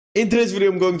In today's video,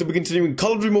 I'm going to be continuing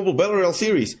Call of Duty Mobile Battle Royale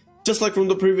series. Just like from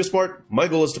the previous part, my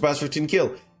goal is to pass 15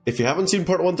 kill. If you haven't seen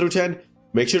part 1 through 10,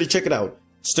 make sure to check it out.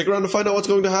 Stick around to find out what's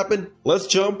going to happen. Let's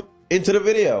jump into the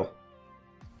video.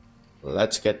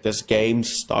 Let's get this game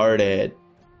started.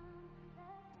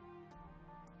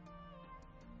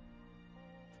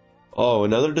 Oh,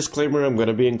 another disclaimer, I'm going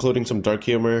to be including some dark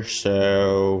humor,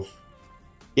 so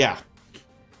yeah.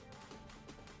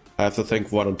 I have to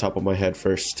think what on top of my head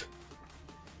first.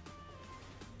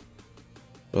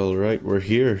 Alright, we're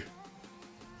here.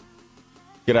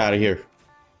 Get out of here.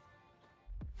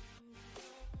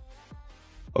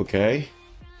 Okay.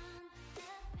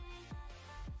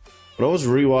 When I was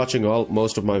rewatching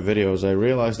most of my videos, I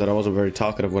realized that I wasn't very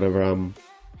talkative whenever I'm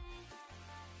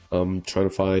trying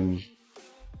to find...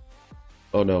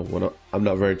 Oh no, I'm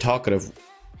not very talkative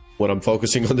when I'm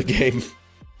focusing on the game.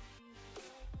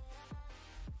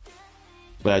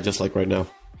 Yeah, just like right now.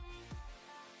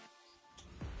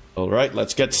 Alright,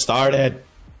 let's get started.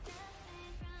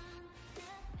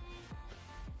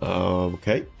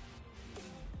 Okay.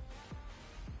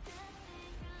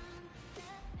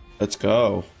 Let's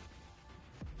go.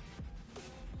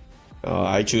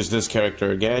 I choose this character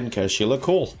again because she look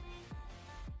cool.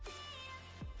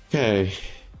 Okay.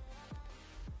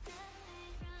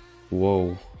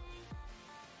 Whoa.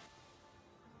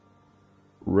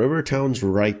 Rivertown's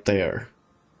right there.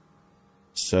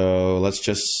 So let's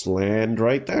just land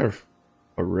right there.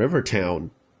 A river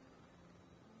town.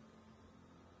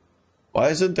 Why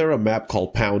isn't there a map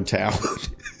called Pound Town?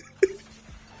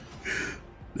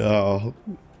 Oh,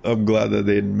 I'm glad that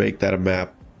they didn't make that a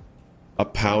map. A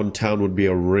Pound Town would be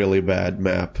a really bad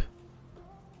map.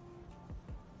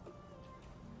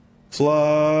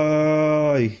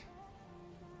 Fly!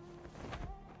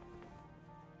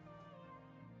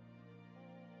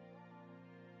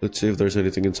 Let's see if there's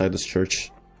anything inside this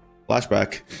church.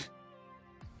 Flashback.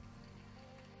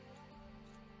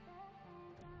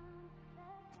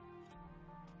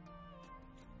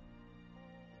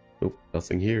 Nope,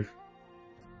 nothing here.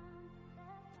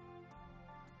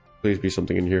 Please be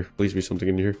something in here. Please be something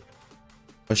in here.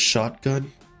 A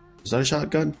shotgun? Is that a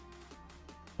shotgun?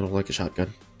 I don't like a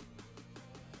shotgun.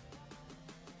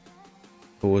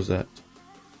 What was that?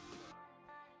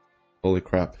 Holy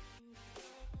crap.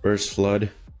 Burst flood.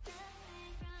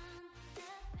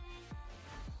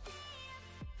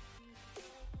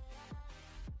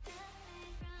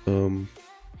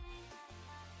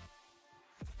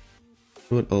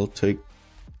 But I'll take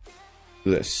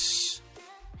this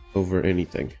over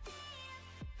anything.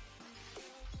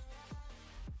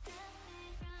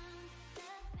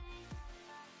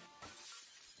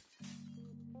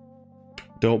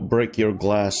 Don't break your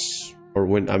glass or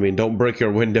don't break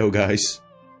your window, guys.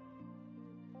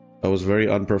 That was very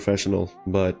unprofessional,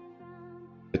 but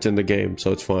it's in the game,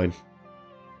 so it's fine.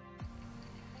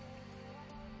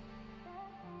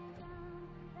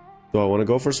 Do I want to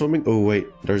go for swimming? Oh wait,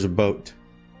 there's a boat.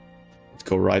 Let's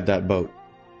go ride that boat.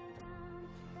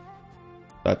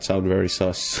 That sounds very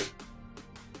sus.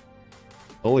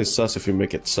 Only sus if you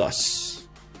make it sus.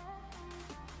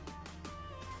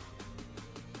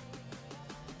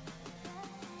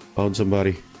 Found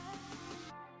somebody.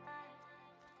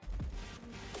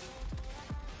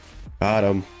 Got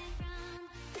him.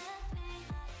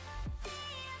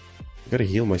 I gotta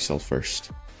heal myself first,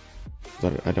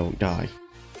 so that I don't die.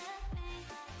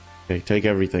 Okay, take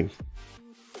everything.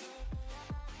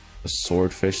 A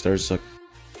swordfish. There's a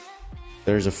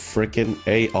freaking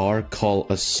AR called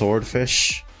a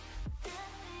swordfish.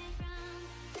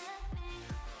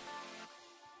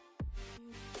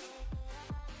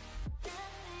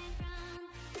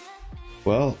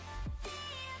 Well,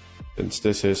 since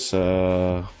this is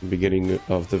the beginning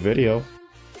of the video,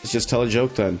 let's just tell a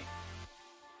joke then.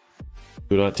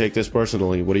 Do not take this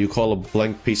personally. What do you call a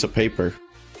blank piece of paper?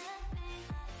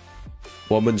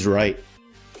 Woman's right.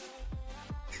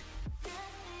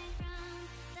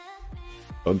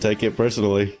 Don't take it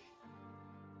personally.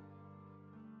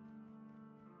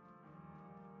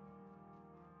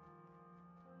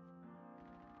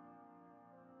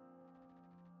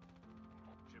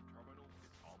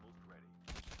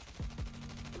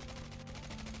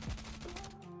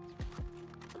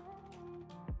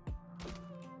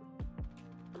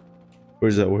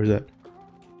 Where's that? Where's that?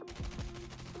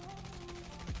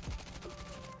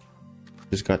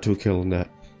 Just got 2 kills on that.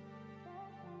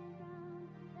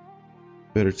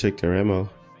 Better take their ammo.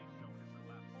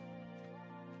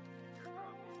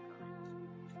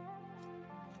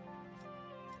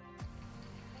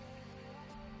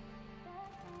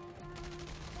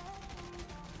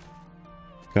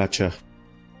 Gotcha.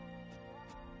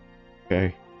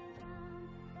 Okay.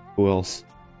 Who else?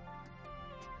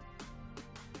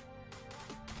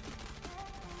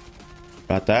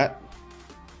 Got that.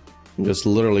 I'm just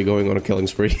literally going on a killing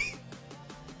spree.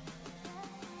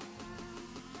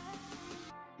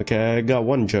 Okay, I got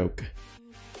one joke.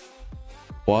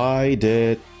 Why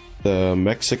did the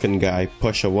Mexican guy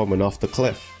push a woman off the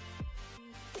cliff?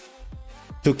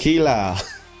 Tequila.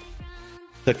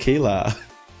 Tequila.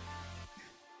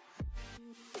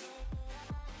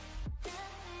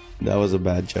 That was a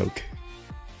bad joke.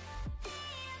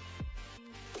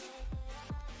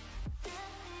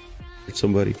 Hurt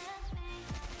somebody.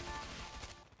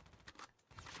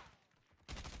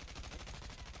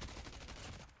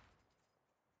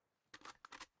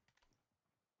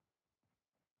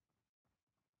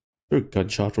 There's a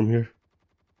gunshot from here.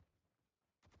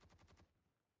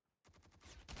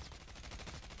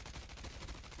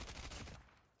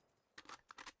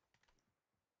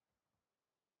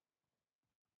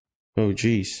 Oh,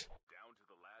 jeez. Down to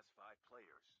the last 5 players.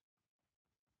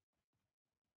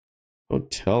 Don't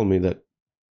tell me that.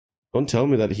 Don't tell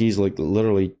me that he's like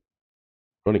literally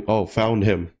running. Oh, found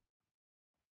him.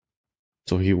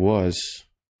 So he was.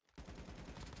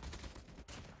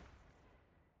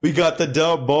 We got the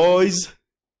dub, boys.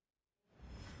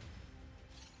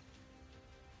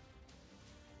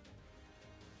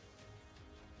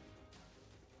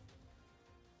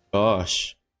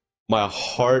 Gosh, my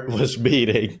heart was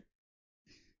beating.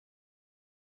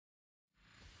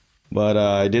 But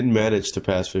I didn't manage to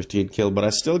pass 15 kill, but I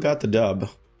still got the dub.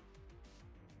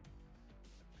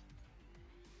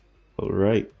 All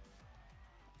right.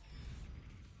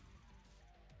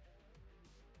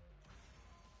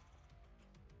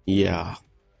 Yeah.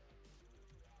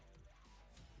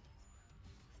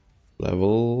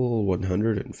 Level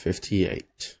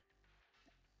 158.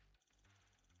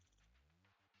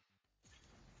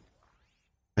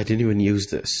 I didn't even use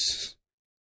this.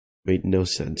 Made no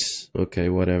sense. Okay,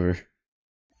 whatever.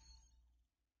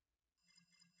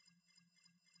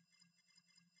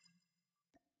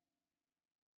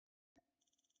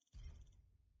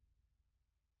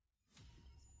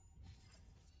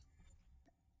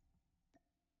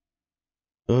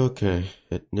 Okay,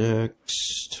 hit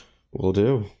next. Will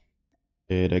do.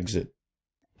 Hit exit.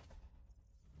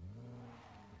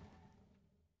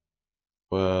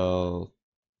 Well,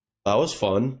 that was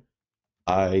fun.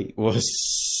 I was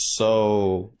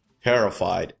so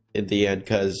terrified in the end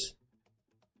because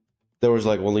there was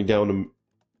like only down to,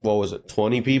 what was it,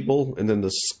 20 people? And then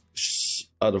the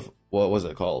out of, what was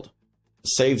it called? The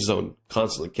save zone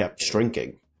constantly kept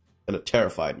shrinking, and it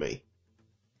terrified me.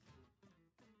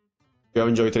 If you have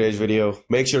enjoyed today's video,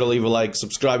 make sure to leave a like,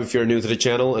 subscribe if you're new to the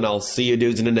channel, and I'll see you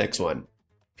dudes in the next one.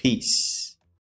 Peace.